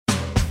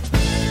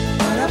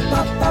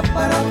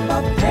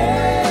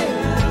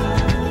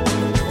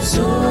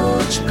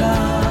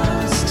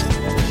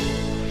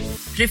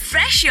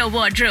Refresh your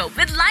wardrobe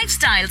with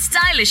lifestyle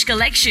stylish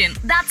collection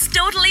that's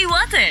totally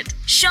worth it.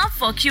 Shop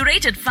for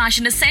curated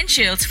fashion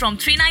essentials from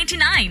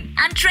 $399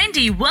 and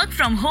trendy work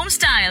from home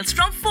styles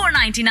from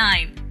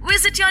 $499.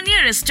 Visit your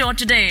nearest store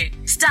today.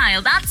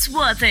 Style that's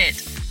worth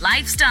it.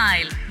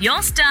 Lifestyle, your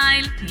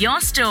style, your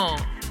store.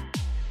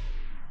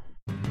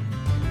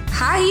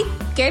 હાય,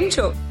 કેમ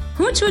છો?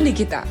 હું છું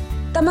નિકિતા,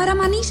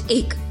 તમારામાંની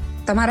જ એક.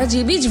 તમારા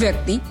જેવી જ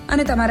વ્યક્તિ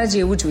અને તમારા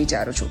જેવું જ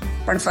વિચારું છું,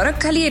 પણ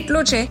ફરક ખાલી એટલો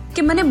છે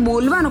કે મને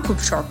બોલવાનો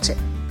ખૂબ શોખ છે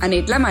અને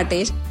એટલા માટે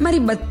જ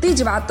મારી બધી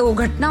જ વાતો,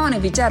 ઘટનાઓ અને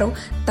વિચારો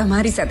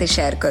તમારી સાથે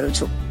શેર કરું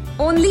છું.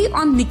 Only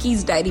on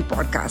Nikki's diary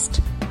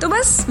podcast. તો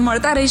બસ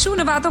મળતા રહીશું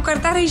અને વાતો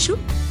કરતા રહીશું.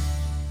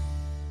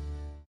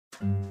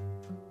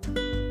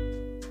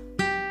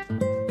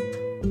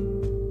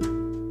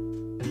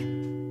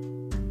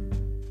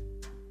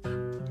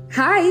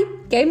 હાય,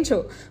 કેમ છો?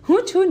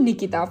 હું છું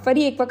નિકિતા.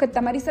 ફરી એક વખત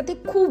તમારી સાથે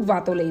ખૂબ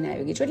વાતો લઈને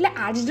આવી ગઈ છું.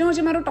 એટલે આજનો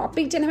જે મારો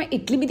ટોપિક છે ને, એમાં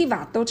એટલી બધી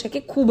વાતો છે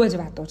કે ખૂબ જ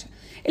વાતો છે.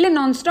 એટલે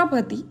નોનસ્ટોપ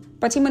હતી.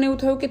 પછી મને એવું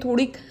થયું કે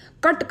થોડીક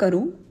કટ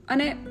કરું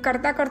અને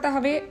કરતાં કરતાં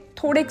હવે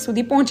થોડેક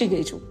સુધી પહોંચી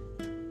ગઈ છું.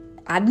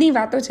 આજની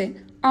વાતો છે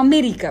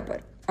અમેરિકા પર.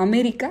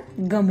 અમેરિકા,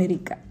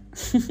 ગમેરિકા.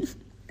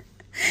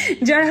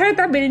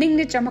 ઝળહળતા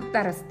બિલ્ડિંગને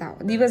ચમકતા રસ્તાઓ.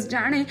 દિવસ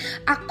જાણે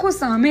આખો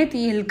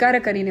સામેથી હિલકાર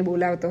કરીને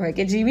બોલાવતો હોય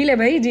કે જીવી લે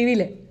ભાઈ, જીવી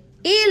લે.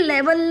 એ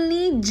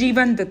લેવલની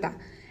જીવંતતા.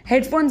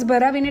 હેડફોન્સ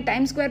ભરાવીને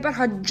ટાઈમ સ્ક્વેર પર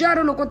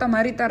હજારો લોકો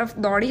તમારી તરફ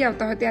દોડી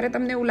આવતા હોય ત્યારે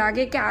તમને એવું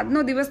લાગે કે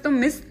આજનો દિવસ તો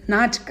મિસ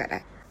ના જ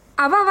કરાય.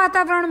 આવા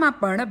વાતાવરણમાં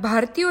પણ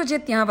ભારતીયો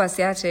જે ત્યાં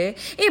વસ્યા છે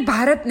એ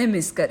ભારતને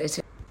મિસ કરે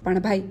છે.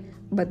 પણ ભાઈ,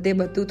 બધે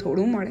બધું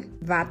થોડું મળે.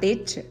 વાત એ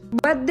જ છે,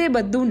 બધે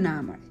બધું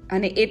ના મળે.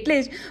 અને એટલે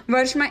જ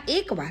વર્ષમાં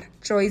એકવાર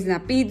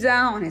ચોઈસના પિઝા,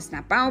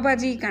 ઓનેસ્ટના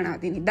પાઉંભાજી,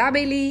 કર્ણાવતીની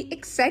દાબેલી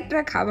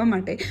એક્સેટ્રા ખાવા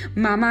માટે,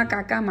 મામા,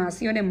 કાકા,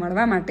 માસીઓને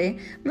મળવા માટે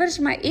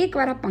વર્ષમાં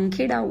એકવાર આ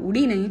પંખેડા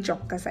ઉડીને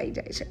ચોક્કસ આવી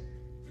જાય છે.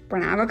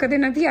 પણ આ વખતે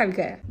નથી આવી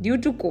ગયા ડ્યુ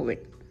ટુ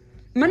કોવિડ.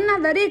 મનના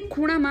દરેક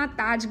ખૂણામાં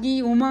તાજગી,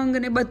 ઉમંગ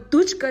ને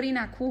બધું જ કરી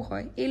નાખવું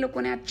હોય એ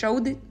લોકોને આ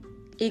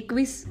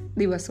 14-21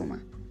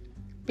 દિવસોમાં.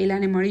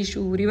 પેલાને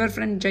મળીશું,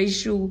 રિવરફ્રન્ટ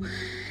જઈશું,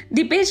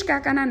 દીપેશ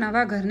કાકાના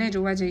નવા ઘરને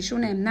જોવા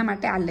જઈશું ને એમના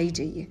માટે આ લઈ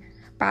જઈએ.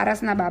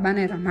 પારસના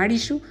બાબાને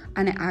રમાડીશું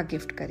અને આ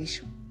ગિફ્ટ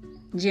કરીશું.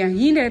 જે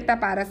અહીં રહેતા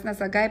પારસના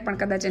સગાએ પણ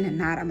કદાચ એને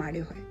ના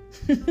રમાડ્યો હોય.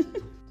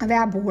 હવે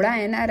આ ભોળા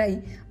એનઆરઆઈ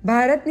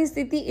ભારતની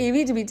સ્થિતિ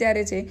એવી જ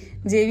વિચારે છે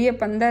જેવી એ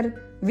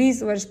 15-20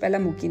 વર્ષ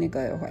પહેલાં મૂકીને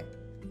ગયો હોય.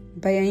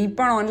 ભાઈ, અહીં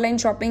પણ ઓનલાઈન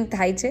શોપિંગ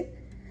થાય છે.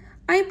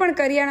 અહીં પણ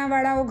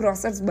કરિયાણાવાળાઓ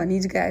ગ્રોસર્સ બની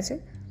જ ગયા છે.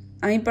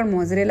 અહીં પણ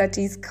મોઝરેલા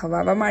ચીઝ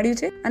ખવાવા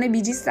માંડ્યું છે અને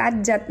બીજી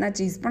 7 જાતના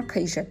ચીઝ પણ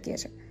ખાઈ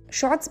શકીએ છીએ.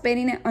 શોર્ટ્સ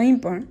પહેરીને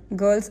અહીં પણ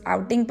ગર્લ્સ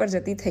આઉટિંગ પર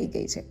જતી થઈ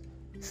ગઈ છે.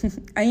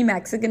 અહીં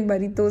મેક્સિકન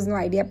બરીતોઝનો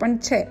આઈડિયા પણ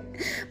છે,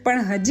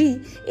 પણ હજી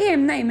એ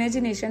એમના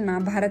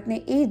ઇમેજિનેશનમાં ભારતને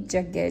એ જ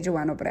જગ્યાએ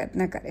જોવાનો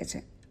પ્રયત્ન કરે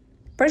છે.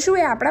 પણ શું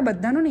એ આપણા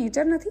બધાનો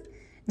નેચર નથી?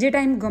 જે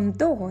ટાઈમ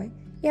ગમતો હોય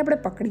એ આપણે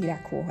પકડી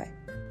રાખવો હોય.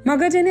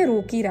 મગજ એને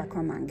રોકી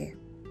રાખવા માંગે,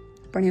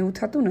 પણ એવું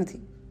થતું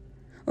નથી.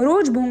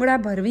 રોજ ભૂંગળા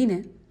ભરવીને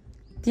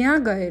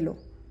ત્યાં ગયેલો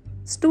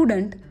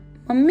સ્ટુડન્ટ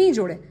મમ્મી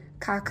જોડે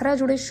ખાખરા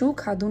જોડે શું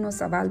ખાધુંનો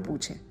સવાલ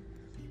પૂછે.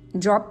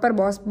 જોબ પર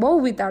બોસ બહુ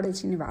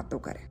વિતાડેચીની વાતો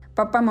કરે.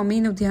 પપ્પા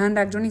મમ્મીનું ધ્યાન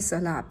રાખજોની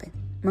સલાહ આપે.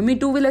 મમ્મી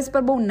 2 વ્હીલર્સ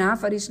પર બહુ ના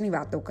ફરીશની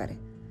વાતો કરે.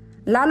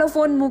 લાલો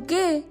ફોન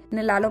મૂકે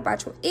ને લાલો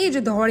પાછો એ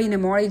જ ધોળીને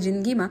મોળી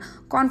જિંદગીમાં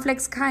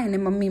કોર્નફ્લેક્સ ખાય ને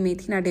મમ્મી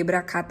મેથીના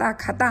ઢેબરા ખાતા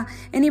ખાતા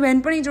એની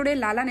બહેનપણી જોડે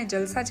લાલાને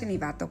જલસા છેની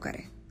વાતો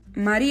કરે.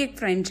 મારી એક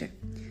ફ્રેન્ડ છે,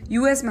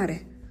 યુએસમાં રહે.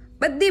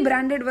 બધી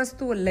બ્રાન્ડેડ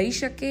વસ્તુઓ લઈ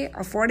શકે,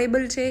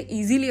 અફોર્ડેબલ છે,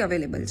 ઇઝીલી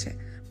અવેલેબલ છે.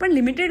 પણ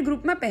લિમિટેડ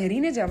ગ્રુપમાં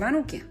પહેરીને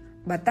જવાનું ક્યાં?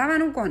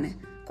 બતાવવાનું કોને?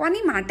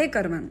 કોની માટે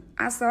કરવાનું?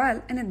 આ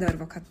સવાલ એને દર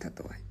વખત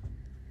થતો હોય.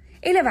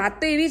 એટલે વાત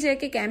તો એવી છે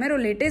કે કેમેરો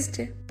લેટેસ્ટ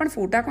છે, પણ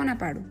ફોટા કોના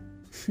પાડું?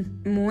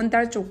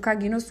 મોહનતાળ ચોખ્ખા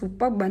ઘીનો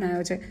સુપર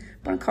બનાવ્યો છે,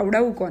 પણ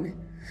ખવડાવવું કોને?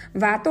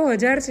 વાતો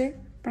 1000 છે,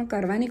 પણ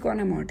કરવાની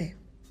કોના મોઢે?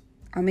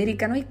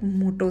 અમેરિકાનો એક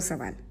મોટો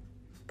સવાલ.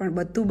 પણ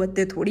બધું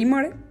બધે થોડી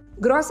મળે.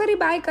 ગ્રોસરી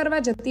બાય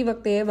કરવા જતી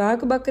વખતે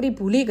વાઘ બકરી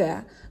ભૂલી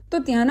ગયા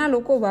તો ત્યાંના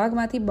લોકો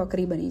વાઘમાંથી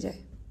બકરી બની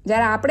જાય.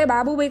 જ્યારે આપણે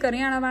બાબુભાઈ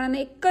કરિયાણાવાળાને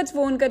એક જ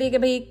ફોન કરીએ કે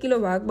ભાઈ 1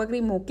 કિલો વાઘ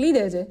બકરી મોકલી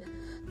દેજે,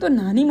 તો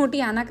નાની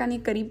મોટી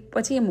આનાકાની કરી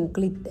પછી એ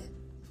મોકલી જ દે.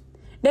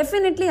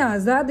 ડેફિનેટલી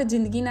આઝાદ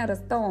જિંદગીના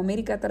રસ્તાઓ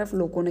અમેરિકા તરફ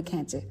લોકોને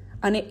ખેંચે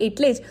અને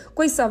એટલે જ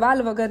કોઈ સવાલ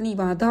વગરની,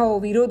 વાંધાઓ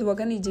વિરોધ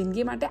વગરની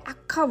જિંદગી માટે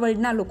આખા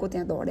વર્લ્ડના લોકો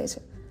ત્યાં દોડે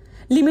છે.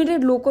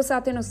 લિમિટેડ લોકો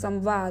સાથેનો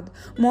સંવાદ,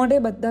 મોઢે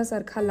બધા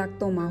સરખા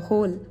લાગતો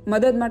માહોલ,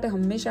 મદદ માટે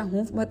હંમેશા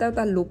હૂંફ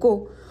બતાવતા લોકો,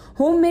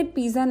 હોમમેડ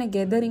પીઝાને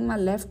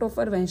ગેધરિંગમાં લેફ્ટ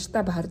ઓવર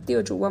વહેંચતા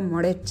ભારતીયો જોવા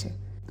મળે જ છે.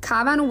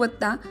 ખાવાનું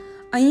વધતા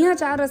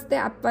અહીંયા 4 રસ્તે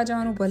આપવા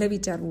જવાનું ભલે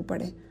વિચારવું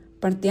પડે,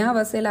 પણ ત્યાં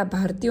વસેલા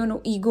ભારતીયોનો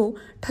ઈગો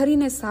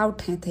ઠરીને સાવ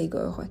ઠેં થઈ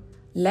ગયો હોય.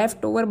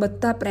 લેફ્ટ ઓવર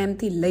બધા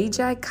પ્રેમથી લઈ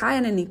જાય, ખાય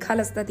અને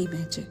નિખાલસતાથી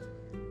વહેંચે.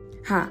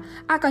 હા,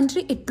 આ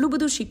કન્ટ્રી એટલું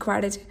બધું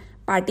શીખવાડે છે.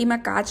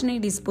 પાર્ટીમાં કાચ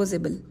નહીં,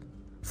 ડિસ્પોઝેબલ.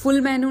 ફૂલ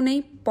મેનુ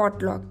નહીં,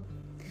 પોટલોક.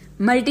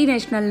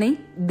 મલ્ટીનેશનલ નહીં,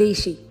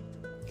 દેશી.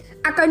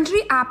 આ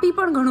કન્ટ્રી આપી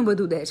પણ ઘણું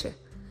બધું દે છે.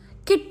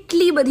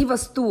 કેટલી બધી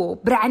વસ્તુઓ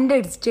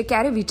બ્રાન્ડેડ જે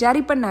ક્યારે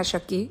વિચારી પણ ના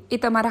શકીએ એ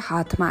તમારા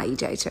હાથમાં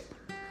આવી જાય છે.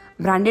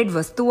 બ્રાન્ડેડ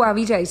વસ્તુઓ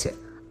આવી જાય છે,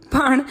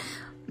 પણ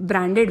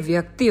બ્રાન્ડેડ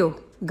વ્યક્તિઓ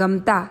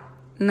ગમતા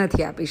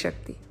નથી આપી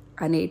શકતી.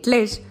 અને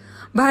એટલે જ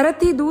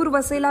ભારતથી દૂર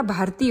વસેલા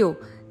ભારતીયો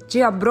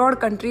જે અબ્રોડ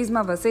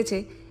કન્ટ્રીઝમાં વસે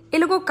છે એ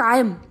લોકો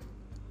કાયમ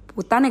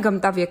પોતાને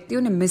ગમતા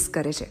વ્યક્તિઓને મિસ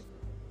કરે છે.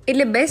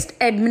 એટલે બેસ્ટ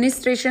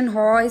એડમિનિસ્ટ્રેશન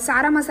હોય,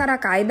 સારામાં સારા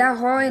કાયદા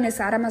હોય અને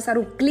સારામાં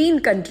સારું ક્લીન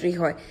કન્ટ્રી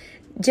હોય,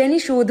 જેની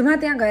શોધમાં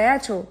ત્યાં ગયા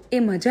છો એ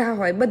મજા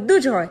હોય,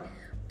 બધું જ હોય,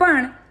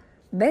 પણ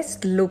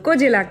બેસ્ટ લોકો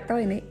જે લાગતા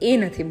હોય ને એ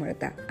નથી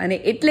મળતા. અને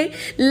એટલે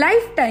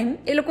લાઈફ ટાઈમ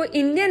એ લોકો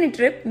ઇન્ડિયાની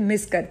ટ્રીપ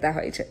મિસ કરતા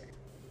હોય છે.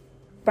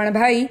 પણ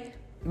ભાઈ,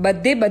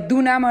 બધે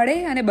બધું ના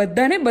મળે અને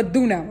બધાને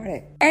બધું ના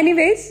મળે.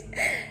 એનીવેઝ,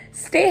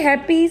 સ્ટે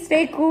હેપી,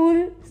 સ્ટે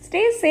કૂલ,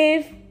 સ્ટે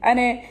સેફ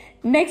અને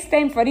નેક્સ્ટ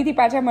ટાઈમ ફરીથી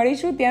પાછા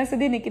મળીશું. ત્યાં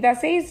સુધી Nikita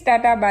says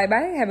Tata, bye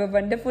bye, have a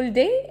wonderful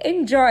day,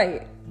 enjoy.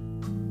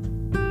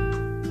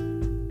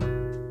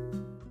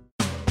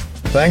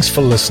 Thanks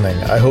for listening.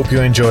 I hope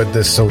you enjoyed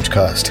this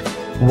Sochcast.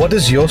 What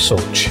is your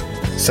Soch?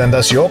 Send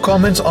us your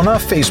comments on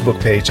our Facebook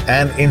page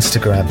and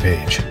Instagram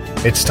page.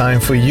 It's time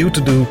for you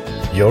to do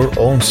your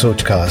own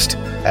Sochcast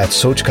at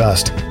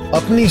Sochcast.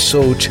 Apni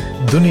Soch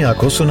Duniya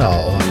ko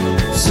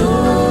sunao.